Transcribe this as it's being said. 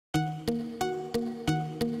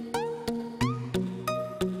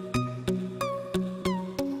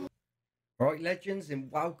Right, legends,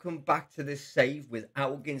 and welcome back to this save with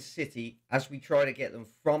Elgin City as we try to get them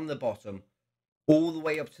from the bottom all the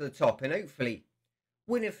way up to the top and hopefully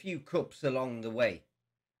win a few cups along the way.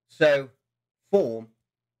 So, form,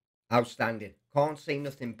 outstanding. Can't say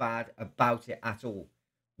nothing bad about it at all.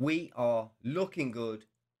 We are looking good,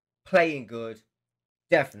 playing good,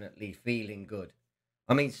 definitely feeling good.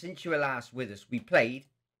 I mean, since you were last with us, we played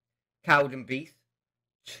Cowdenbeath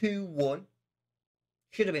 2-1.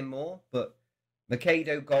 Should have been more, but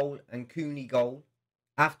Mikado goal and Cooney goal.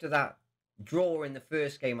 After that draw in the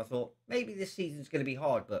first game, I thought maybe this season's going to be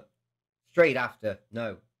hard, but straight after,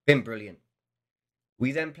 no, been brilliant.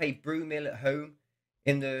 We then played Brewmill at home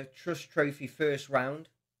in the Trust Trophy first round.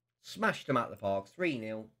 Smashed them out the park,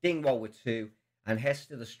 3-0. Dingwall with 2. And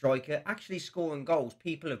Hester, the striker, actually scoring goals.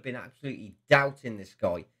 People have been absolutely doubting this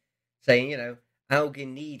guy, saying,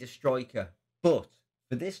 Elgin need a striker. But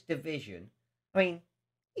for this division, I mean,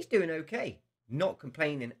 he's doing okay. Not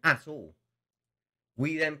complaining at all.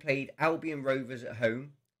 We then played Albion Rovers at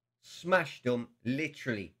home. Smashed them,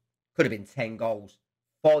 literally. Could have been 10 goals.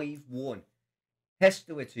 5-1.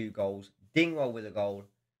 Hester with 2 goals. Dingwall with a goal.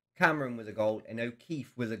 Cameron with a goal. And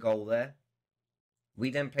O'Keefe with a goal there.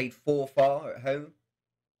 We then played Forfar at home.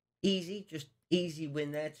 Easy, just easy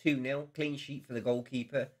win there. 2-0. Clean sheet for the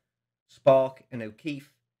goalkeeper. Spark and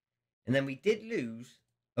O'Keefe. And then we did lose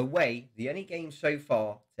away, the only game so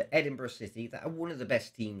far, to Edinburgh City, that are one of the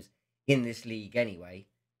best teams in this league anyway.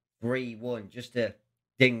 3-1, just a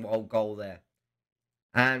Dingwall goal there.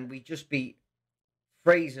 And we just beat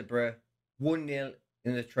Fraserburgh 1-0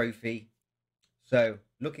 in the trophy. So,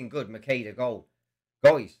 looking good, Makeda goal.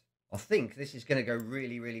 Guys, I think this is going to go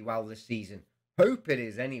really, really well this season. Hope it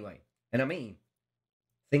is anyway. And I mean,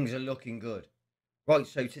 things are looking good. Right,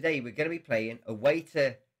 so today we're going to be playing away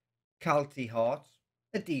to Calty Hearts,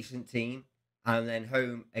 a decent team, and then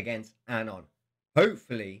home against Anon.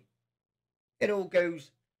 Hopefully, it all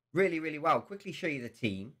goes really, really well. Quickly show you the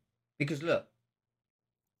team, because look,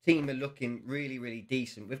 team are looking really, really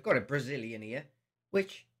decent. We've got a Brazilian here,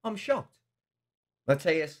 which I'm shocked.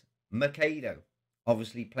 Mateus Mercado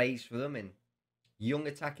obviously plays for them, and young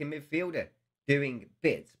attacking midfielder, doing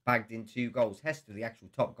bits, bagged in 2 goals. Hester, the actual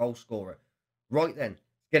top goal scorer. Right then,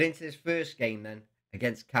 let's get into this first game then,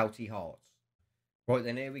 against Calty Hearts. Right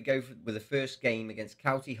then, here we go with the first game against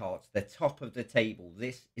Calty Hearts, the top of the table.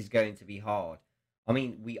 This is going to be hard. I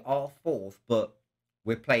mean, we are 4th, but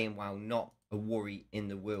we're playing well, not a worry in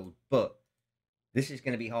the world. But this is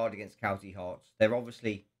going to be hard against Calty Hearts. They're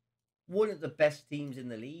obviously one of the best teams in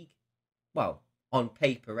the league. Well, on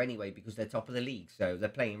paper anyway, because they're top of the league, so they're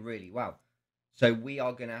playing really well. So we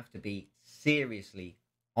are going to have to be seriously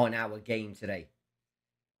on our game today.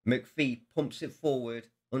 McPhee pumps it forward.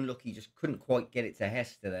 Unlucky, just couldn't quite get it to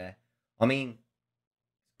Hester there. I mean,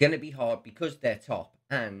 it's going to be hard because they're top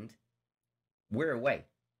and we're away,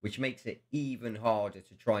 which makes it even harder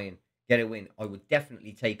to try and get a win. I would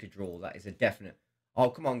definitely take a draw. That is a definite. Oh,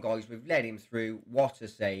 come on, guys. We've led him through. What a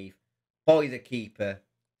save by the keeper,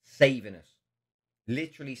 saving us.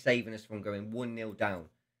 Literally saving us from going 1-0 down.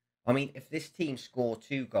 I mean, if this team score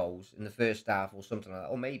 2 goals in the first half or something like that,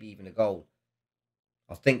 or maybe even a goal,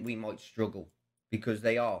 I think we might struggle, because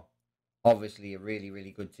they are obviously a really,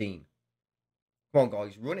 really good team. Come on,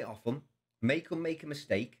 guys, run it off them. Make them make a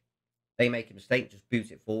mistake. They make a mistake, just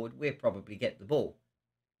boot it forward. We'll probably get the ball.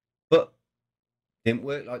 But didn't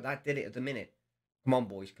work like that, did it, at the minute? Come on,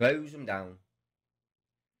 boys, close them down.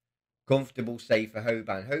 Comfortable save for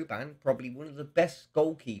Hoban. Hoban, probably one of the best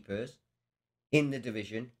goalkeepers in the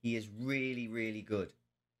division. He is really, really good.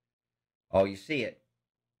 Oh, you see it.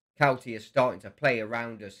 Calty is starting to play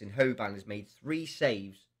around us, and Hoban has made 3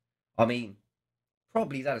 saves. I mean,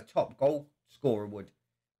 probably that a top goal scorer would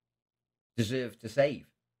deserve to save.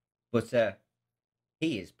 But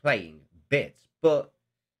he is playing bits. But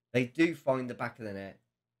they do find the back of the net.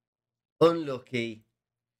 Unlucky.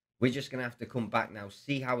 We're just going to have to come back now,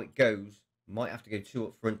 see how it goes. Might have to go 2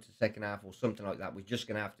 up front to second half or something like that. We're just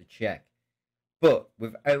going to have to check. But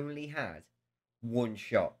we've only had 1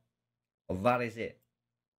 shot. Well, that is it.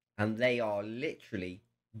 And they are literally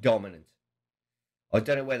dominant. I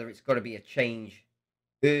don't know whether it's got to be a change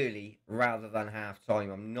early rather than half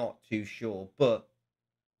time. I'm not too sure. But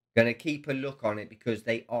going to keep a look on it, because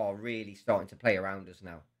they are really starting to play around us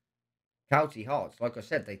now. Calty Hearts, like I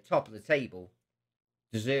said, they're top of the table.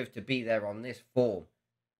 Deserve to be there on this form.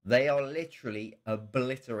 They are literally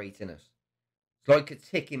obliterating us. It's like a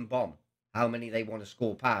ticking bomb, how many they want to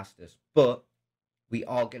score past us. But we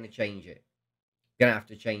are going to change it. Going to have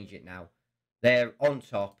to change it now. They're on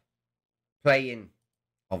top, playing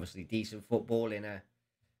obviously decent football in a,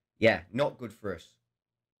 not good for us.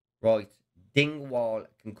 Right, Dingwall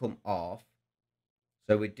can come off.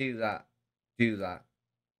 So we do that, do that,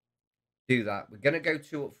 do that. We're going to go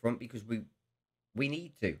 2 up front because we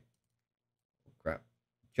need to. Oh, crap.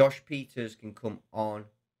 Josh Peters can come on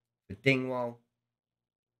for Dingwall.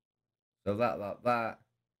 So that.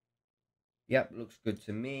 Yep, looks good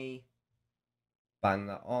to me. Bang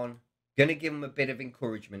that on. Going to give them a bit of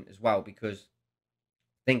encouragement as well because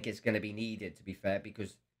I think it's going to be needed, to be fair,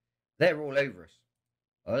 because they're all over us.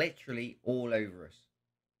 Literally all over us.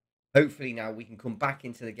 Hopefully now we can come back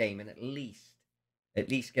into the game and at least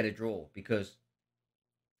get a draw because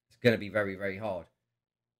it's going to be very, very hard.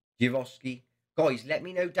 Javoski. Guys, let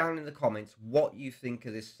me know down in the comments what you think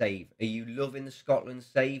of this save. Are you loving the Scotland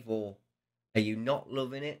save or are you not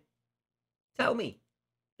loving it? Tell me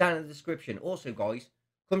down in the description. Also, guys,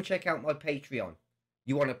 come check out my Patreon.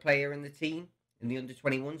 You want a player in the team, in the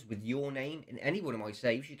under-21s, with your name in any one of my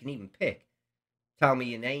saves, you can even pick. Tell me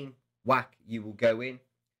your name, whack, you will go in.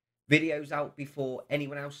 Videos out before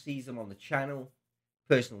anyone else sees them on the channel.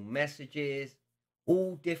 Personal messages,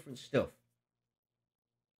 all different stuff.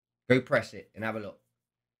 Go press it and have a look.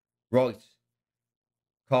 Right.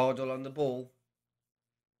 Cardle on the ball.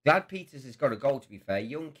 Glad Peters has got a goal, to be fair.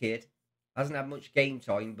 Young kid. Hasn't had much game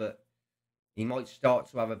time, but he might start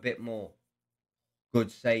to have a bit more. Good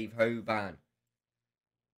save, Hoban.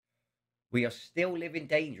 We are still living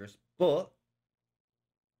dangerous, but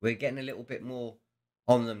we're getting a little bit more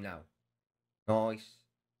on them now. Nice.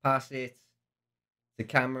 Pass it to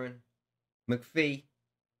Cameron. McPhee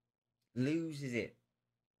loses it.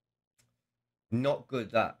 Not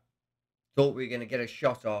good, that. Thought we were going to get a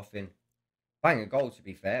shot off and bang a goal, to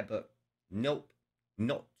be fair, but nope.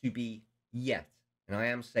 Not to be yet. And I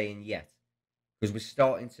am saying yet. Because we're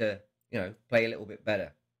starting to, play a little bit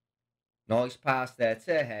better. Nice pass there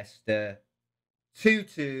to Hester.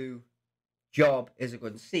 2-2. Job is a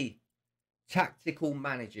good. See, tactical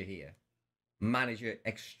manager here. Manager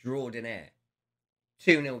extraordinaire.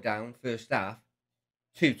 2-0 down, first half.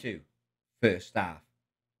 2-2, first half.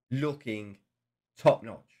 Looking top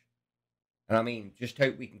notch. And I mean, just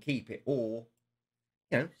hope we can keep it or,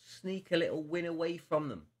 sneak a little win away from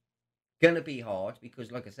them. Gonna be hard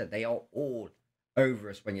because, like I said, they are all over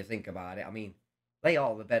us when you think about it. I mean, they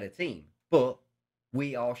are the better team, but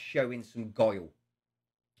we are showing some guile.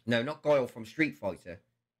 No, not guile from Street Fighter.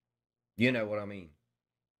 You know what I mean.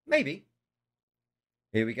 Maybe.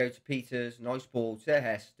 Here we go to Peters. Nice ball to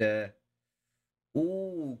Hester.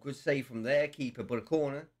 Ooh, good save from their keeper, but a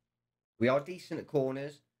corner. We are decent at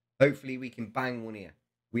corners. Hopefully we can bang one here.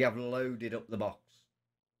 We have loaded up the box.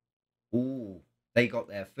 Ooh, they got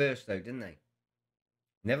there first though, didn't they?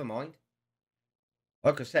 Never mind.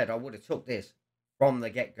 Like I said, I would have took this from the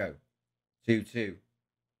get-go. 2-2.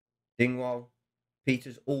 Dingwall.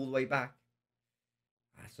 Peters all the way back.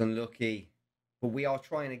 That's unlucky. But we are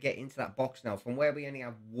trying to get into that box now. From where we only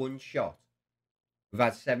have 1 shot. We've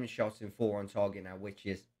had 7 shots and 4 on target now, which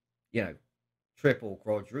is, triple,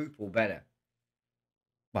 quadruple better.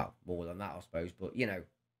 Well, more than that, I suppose. But, you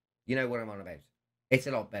know what I'm on about. It's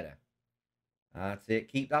a lot better. That's it.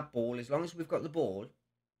 Keep that ball. As long as we've got the ball,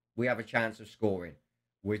 we have a chance of scoring,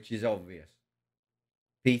 which is obvious.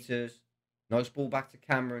 Peters. Nice ball back to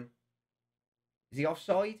Cameron. Is he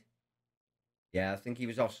offside? Yeah, I think he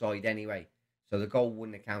was offside anyway. So the goal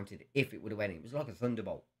wouldn't have counted if it would have went in. It was like a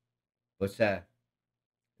thunderbolt. But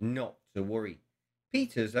not to worry.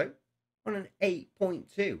 Peters, though, on an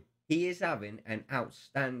 8.2. He is having an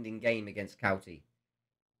outstanding game against Cowty.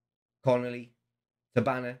 Connolly to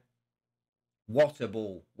Banner. What a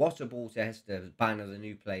ball. What a ball to Hester. Banner, the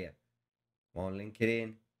new player. Come on, link it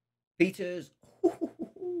in. Peters.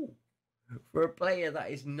 For a player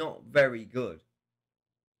that is not very good.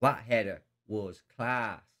 That header was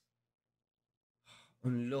class.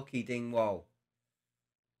 Unlucky Dingwall.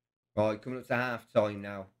 Right, coming up to half time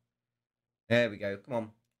now. There we go. Come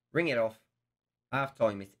on. Ring it off. Half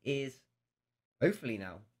time it is. Hopefully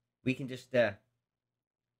now we can just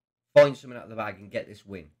find something out of the bag and get this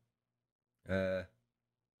win. You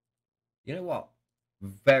know what?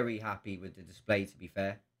 Very happy with the display, to be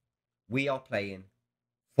fair. We are playing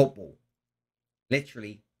football.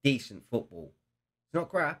 Literally decent football. It's not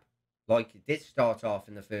crap. Like it did start off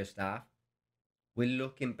in the first half. We're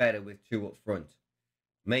looking better with 2 up front.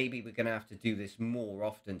 Maybe we're going to have to do this more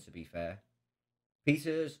often, to be fair.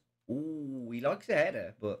 Peters. Ooh, he likes a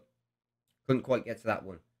header, but couldn't quite get to that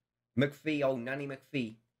one. McPhee, oh, Nanny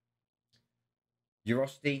McPhee.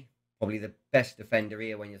 Jurosti, probably the best defender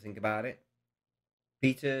here when you think about it.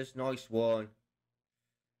 Peters, nice one.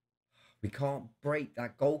 We can't break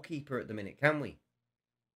that goalkeeper at the minute, can we?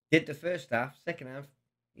 Did the first half, second half,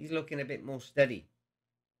 he's looking a bit more steady.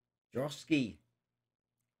 Drosky,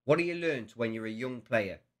 what do you learn when you're a young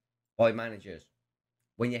player by managers?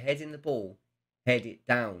 When you're heading the ball, head it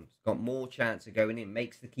down. It's got more chance of going in.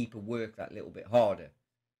 Makes the keeper work that little bit harder.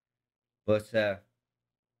 But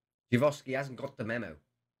Javosky hasn't got the memo.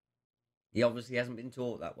 He obviously hasn't been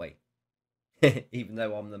taught that way. Even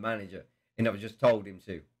though I'm the manager. And I've just told him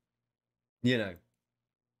to. You know.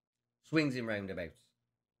 Swings in roundabouts.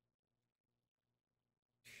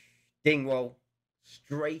 Dingwall.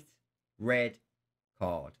 Straight red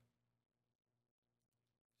card.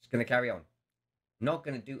 Just going to carry on. Not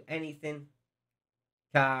going to do anything.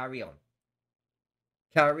 Carry on.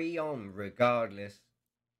 Carry on regardless.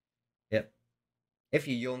 Yep. If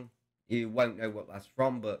you're young, you won't know what that's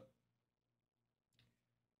from, but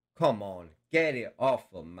come on, get it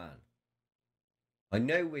off them, man. I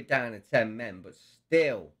know we're down to 10 men, but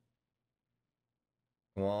still.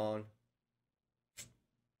 Come on.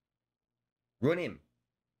 Run him.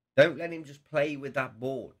 Don't let him just play with that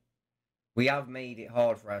ball. We have made it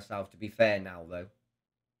hard for ourselves, to be fair now, though.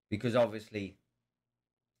 Because obviously,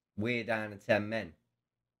 we're down to 10 men.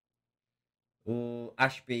 Oh,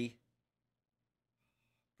 Ashby.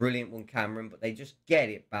 Brilliant one, Cameron, but they just get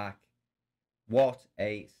it back. What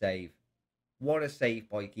a save. What a save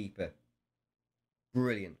by keeper.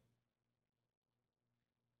 Brilliant.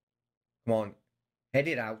 Come on. Head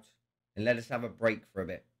it out and let us have a break for a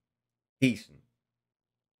bit. Decent.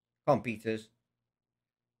 Come on, Peters.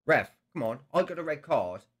 Ref, come on. I got a red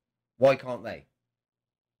card. Why can't they?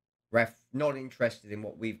 Ref, not interested in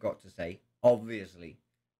what we've got to say. Obviously.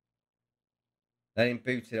 Let him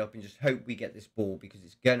boot it up and just hope we get this ball because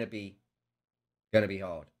it's gonna be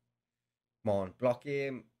hard. Come on, block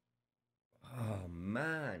him. Oh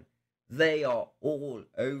man. They are all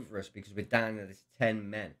over us because we're down to this 10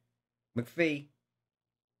 men. McPhee.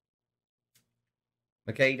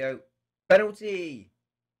 Mikado. Penalty.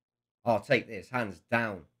 I'll take this. Hands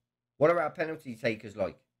down. What are our penalty takers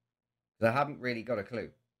like? Because I haven't really got a clue.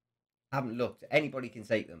 Haven't looked. Anybody can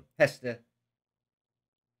take them. Hester.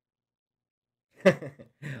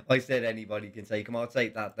 I said anybody can take them. I'll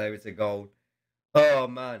take that though. It's a goal. Oh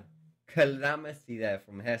man. Calamity there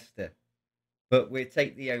from Hester. But we'll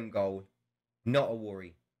take the own goal. Not a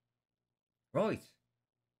worry. Right.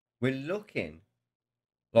 We're looking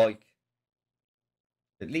like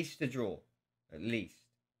at least a draw. At least.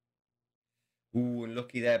 Ooh,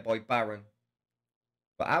 unlucky there by Barron.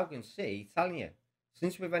 But Elgin City, telling you,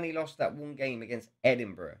 since we've only lost that one game against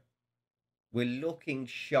Edinburgh, we're looking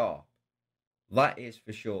sharp. That is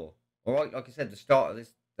for sure. All right, like I said, the start of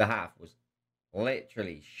the half was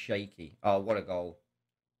literally shaky. Oh, what a goal.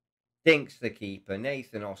 Dinks the keeper.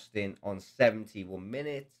 Nathan Austin on 71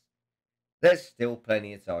 minutes. There's still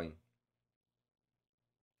plenty of time.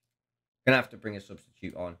 Gonna have to bring a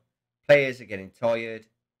substitute on. Players are getting tired.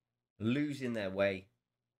 Losing their way.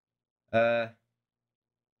 Sorry,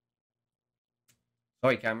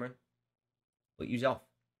 Cameron. But you're off.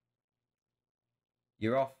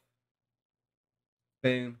 You're off.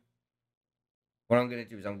 Boom. What I'm going to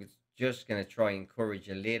do is I'm just going to try and encourage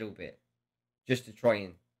a little bit. Just to try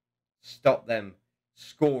and stop them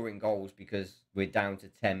scoring goals because we're down to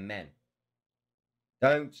 10 men.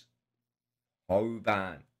 Don't.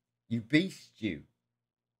 Hoban. You beast, you.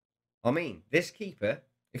 I mean, this keeper,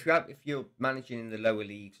 if you're managing in the lower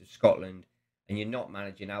leagues of Scotland and you're not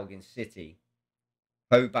managing Elgin City,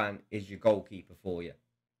 Hoban is your goalkeeper for you.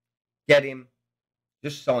 Get him.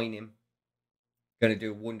 Just sign him. Going to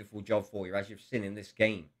do a wonderful job for you, as you've seen in this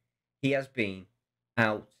game. He has been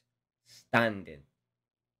outstanding.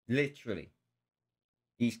 Literally.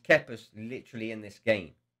 He's kept us literally in this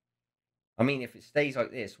game. I mean, if it stays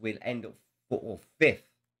like this, we'll end up 4th or 5th.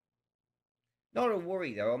 Not a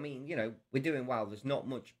worry, though. I mean, you know, we're doing well. There's not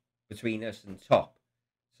much between us and top.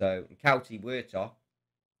 So, in County, we're top.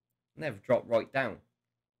 Never dropped right down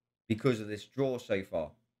because of this draw so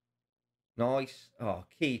far. Nice. Oh,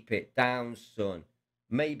 keep it down, son.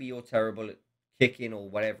 Maybe you're terrible at kicking or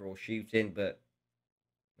whatever or shooting, but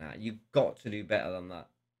nah, you've got to do better than that.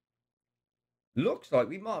 Looks like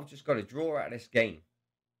we might have just got a draw out of this game.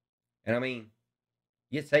 And I mean,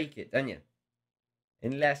 you take it, don't you?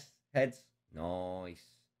 Unless heads. Nice.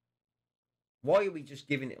 Why are we just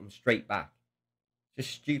giving it them straight back?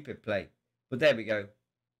 Just stupid play. But there we go.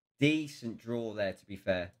 Decent draw there, to be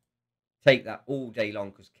fair. Take that all day long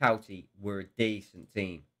because County were a decent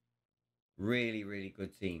team. Really, really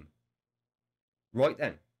good team. Right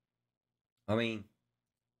then. I mean,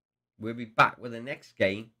 we'll be back with the next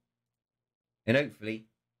game. And hopefully,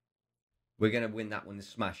 we're going to win that one and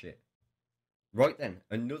smash it. Right then,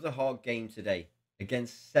 another hard game today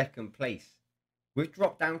against second place. We've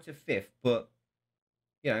dropped down to 5th, but,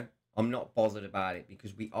 you know, I'm not bothered about it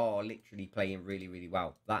because we are literally playing really, really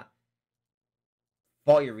well. That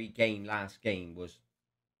fiery game last game was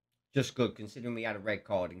just good, considering we had a red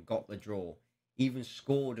card and got the draw. Even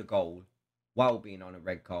scored a goal while being on a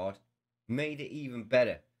red card. Made it even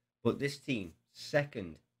better. But this team,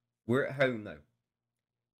 second. We're at home, though.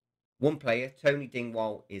 One player, Tony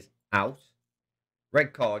Dingwall, is out.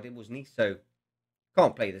 Red carded, wasn't he? So,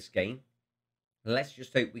 can't play this game. Let's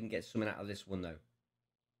just hope we can get something out of this one, though.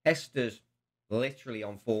 Esther's literally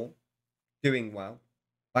on form. Doing well.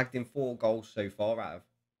 Bagged in 4 goals so far out of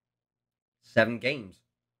 7 games.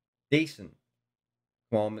 Decent.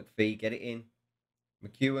 Come on, McPhee, get it in.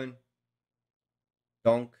 McEwen.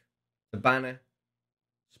 Donk. Tabana.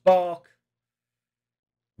 Spark.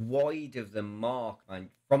 Wide of the mark, man.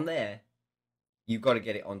 From there, you've got to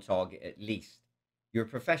get it on target at least. You're a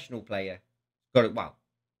professional player. Got it. Wow.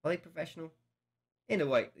 Are they professional? In a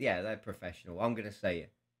way, yeah, they're professional. I'm going to say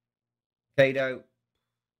it. Cato.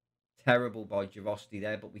 Terrible by Girosti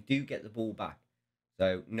there, but we do get the ball back.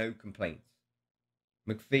 So, no complaints.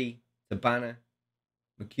 McPhee, Tabana,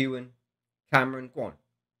 McEwen, Cameron, go on.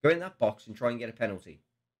 Go in that box and try and get a penalty.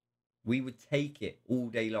 We would take it all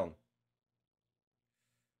day long.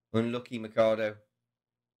 Unlucky Mercado.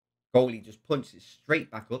 Goalie just punts it straight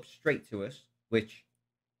back up, straight to us, which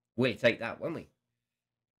we'll take that, won't we?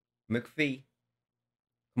 McPhee,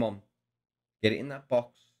 come on. Get it in that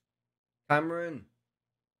box. Cameron.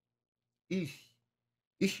 Ish.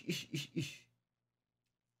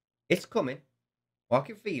 It's coming. I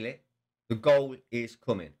can feel it. The goal is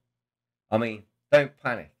coming. I mean, don't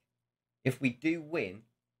panic. If we do win,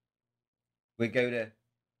 we go to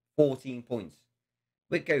 14 points.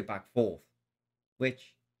 We'd go back 4th,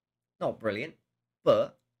 which, not brilliant,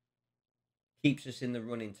 but keeps us in the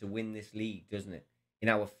running to win this league, doesn't it? In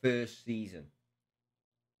our first season.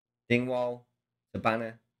 Dingwall, to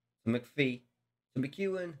Banner, to McPhee, to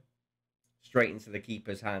McEwen, straight into the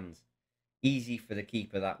keeper's hands. Easy for the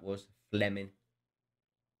keeper, that was. Fleming.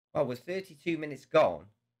 Well, with 32 minutes gone,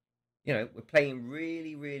 you know, we're playing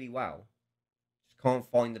really, really well. Just can't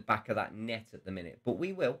find the back of that net at the minute. But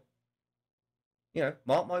we will. You know,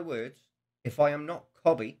 mark my words. If I am not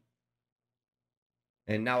Cobby,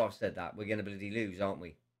 and now I've said that, we're going to bloody lose, aren't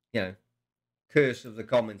we? You know, curse of the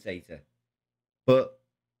commentator. But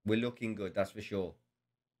we're looking good, that's for sure.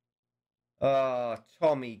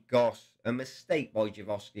 Tommy Goss. A mistake by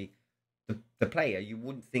Javosky. The player you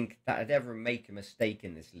wouldn't think that would ever make a mistake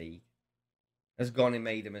in this league has gone and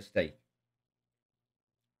made a mistake.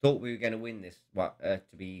 Thought we were going to win this to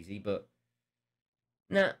be easy, but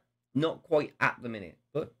nah, not quite at the minute.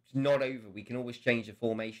 But it's not over. We can always change the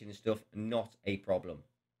formation and stuff. Not a problem.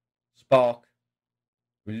 Spark.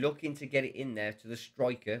 We're looking to get it in there to the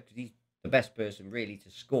striker because he's the best person really to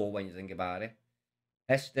score when you think about it.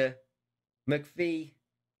 Esther. McPhee.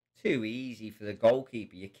 Too easy for the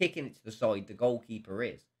goalkeeper. You're kicking it to the side. The goalkeeper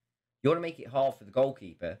is. You want to make it hard for the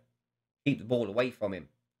goalkeeper. Keep the ball away from him.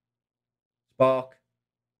 Spark.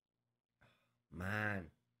 Man.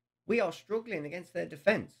 We are struggling against their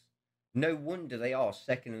defence. No wonder they are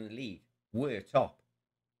second in the league. We're top.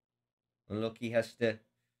 Unlucky Hester.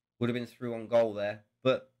 Would have been through on goal there.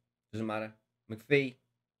 But doesn't matter. McPhee.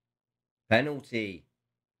 Penalty.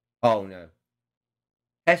 Oh no.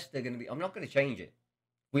 Hester going to be... I'm not going to change it.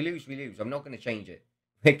 We lose, we lose. I'm not going to change it.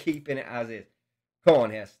 We're keeping it as is. Come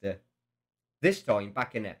on, Hester. This time,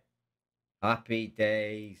 back in net. Happy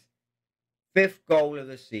days. 5th goal of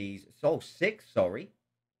the season. Oh, 6th, sorry.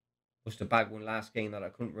 Must have bagged one last game that I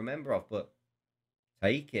couldn't remember of, but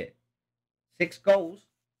take it. 6 goals,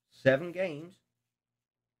 7 games.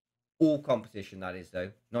 All competition, that is,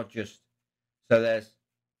 though. Not just... So there's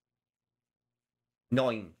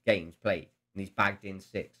 9 games played, and he's bagged in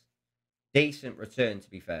 6. Decent return, to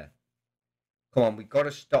be fair. Come on, we've got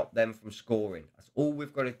to stop them from scoring. That's all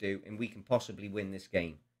we've got to do, and we can possibly win this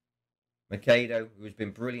game. Mercado, who has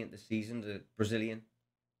been brilliant this season, the Brazilian.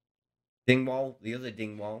 Dingwall, the other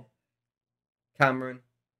Dingwall. Cameron,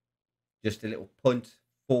 just a little punt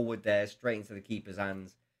forward there, straight into the keeper's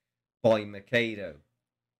hands by Mercado.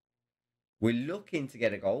 We're looking to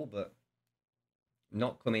get a goal, but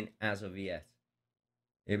not coming as of yet.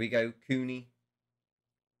 Here we go, Cooney.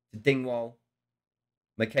 To Dingwall.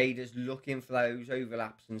 Mercado's looking for those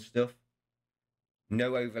overlaps and stuff.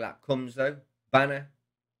 No overlap comes though. Banner.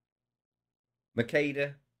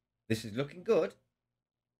 Mercado. This is looking good.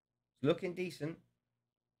 It's looking decent.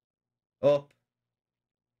 Up.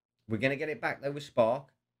 We're going to get it back though with Spark.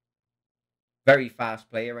 Very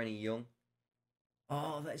fast player, and young.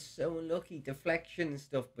 Oh, that's so unlucky. Deflection and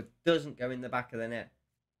stuff, but doesn't go in the back of the net.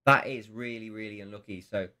 That is really, really unlucky.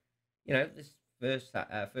 So, you know, this first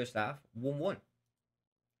half 1-1. It's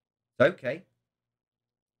okay.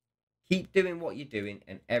 Keep doing what you're doing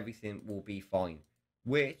and everything will be fine.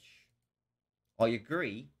 Which I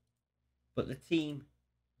agree, but the team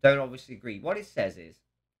don't obviously agree. What it says is,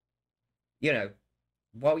 you know,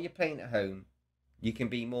 while you're playing at home, you can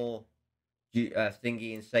be more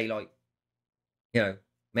thingy and say, like, you know,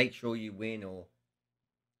 make sure you win or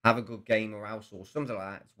have a good game or else or something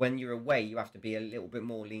like that. When you're away, you have to be a little bit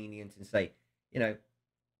more lenient and say, you know,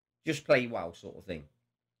 just play well, sort of thing.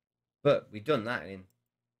 But we've done that and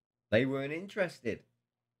they weren't interested,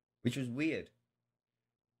 which was weird.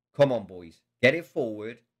 Come on, boys. Get it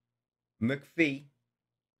forward. McPhee.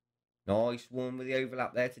 Nice one with the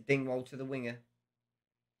overlap there to Dingwall to the winger.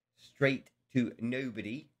 Straight to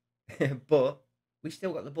nobody. But we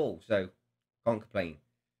still got the ball, so can't complain.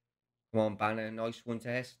 Come on, Banner. Nice one to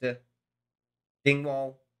Hester.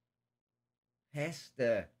 Dingwall.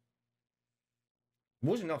 Hester.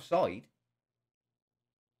 Wasn't offside.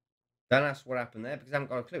 Don't ask what happened there because I haven't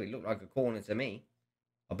got a clue. It looked like a corner to me.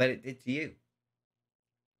 I bet it did to you.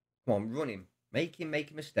 Come on, run him. Make him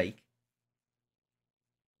make a mistake.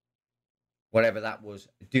 Whatever that was,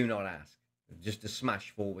 do not ask. Just a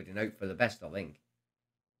smash forward and hope for the best, I think.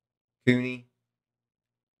 Cooney.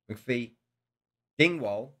 McPhee.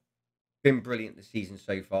 Dingwall. Been brilliant this season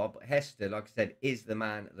so far. But Hester, like I said, is the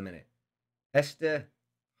man at the minute. Hester.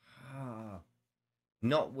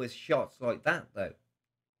 Not with shots like that, though.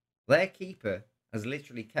 Their keeper has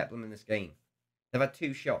literally kept them in this game. They've had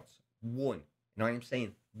 2 shots. 1. And I am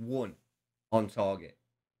saying 1 on target.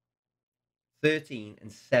 13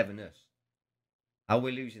 and 7 us. How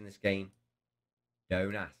we're losing this game,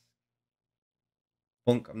 don't ask.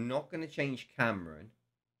 Punk, I'm not going to change Cameron.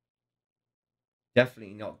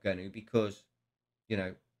 Definitely not going to because, you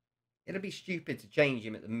know, it'll be stupid to change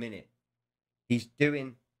him at the minute. He's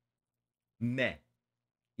doing meh.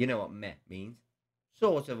 You know what meh means.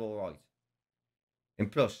 Sort of alright. And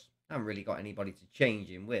plus, I haven't really got anybody to change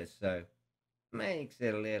him with, so makes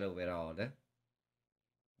it a little bit harder.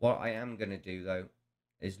 What I am going to do, though,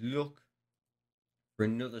 is look for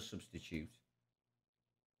another substitute.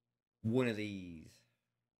 One of these.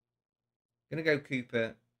 Going to go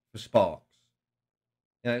Cooper for Sparks.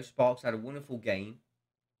 You know, Sparks had a wonderful game.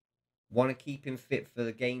 Want to keep him fit for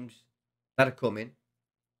the games that are coming.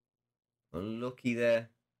 Unlucky there.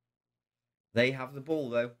 They have the ball,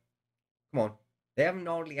 though. Come on. They haven't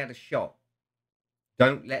hardly had a shot.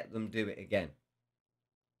 Don't let them do it again.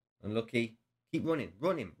 Unlucky. Keep running.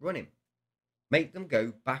 Run him. Run him. Make them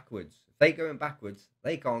go backwards. If they go in backwards,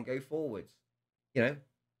 they can't go forwards. You know.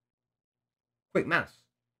 Quick maths.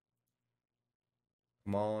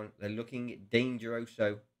 Come on. They're looking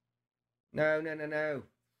dangeroso. No, no, no, no.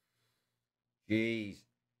 Jeez.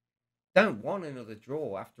 Don't want another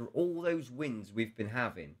draw after all those wins we've been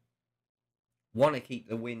having. Want to keep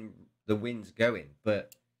the wins going,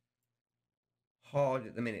 but hard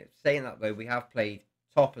at the minute. Saying that, though, we have played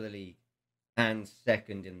top of the league and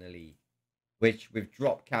second in the league, which we've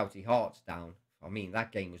dropped County Hearts down. I mean,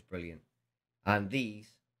 that game was brilliant. And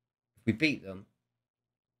these, if we beat them,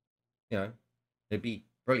 you know, they'd be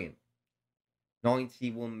brilliant.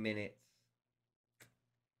 91 minutes.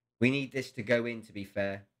 We need this to go in, to be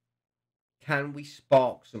fair. Can we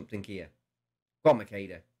spark something here? Go on,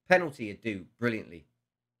 Makeda. Penalty would do brilliantly.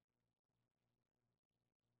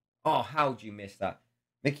 Oh, how do you miss that?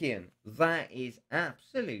 McKeon, that is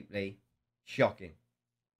absolutely shocking.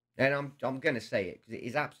 And I'm going to say it because it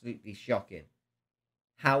is absolutely shocking.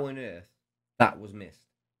 How on earth that was missed?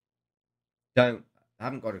 I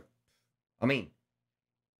haven't got to. I mean,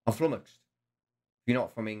 I'm flummoxed. If you're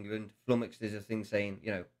not from England, flummoxed is a thing saying,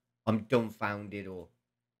 you know, I'm dumbfounded or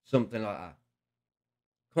something like that.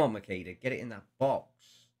 Come on, Makeda, get it in that box.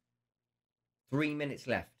 3 minutes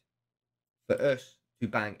left for us to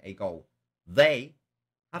bang a goal. They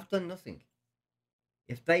have done nothing.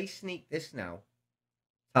 If they sneak this now,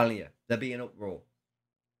 tell you, there'll be an uproar.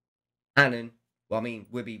 Annan, well, I mean,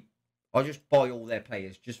 I'll just buy all their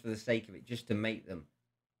players just for the sake of it, just to make them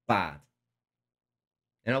bad.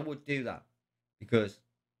 And I would do that because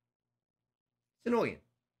it's annoying.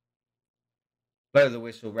 Blow the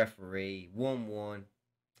whistle, referee, 1-1.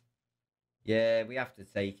 Yeah, we have to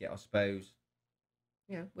take it, I suppose.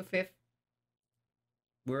 Yeah, we're 5th.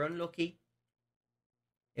 We're unlucky.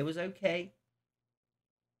 It was okay.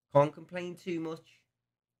 Can't complain too much.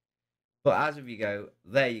 But as of you go,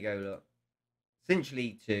 there you go, look. Cinch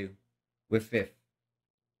League 2, we're 5th.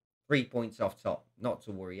 3 points off top. Not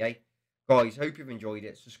to worry, eh? Guys, hope you've enjoyed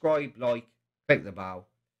it. Subscribe, like, click the bell.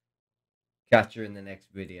 Catch you in the next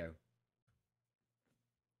video.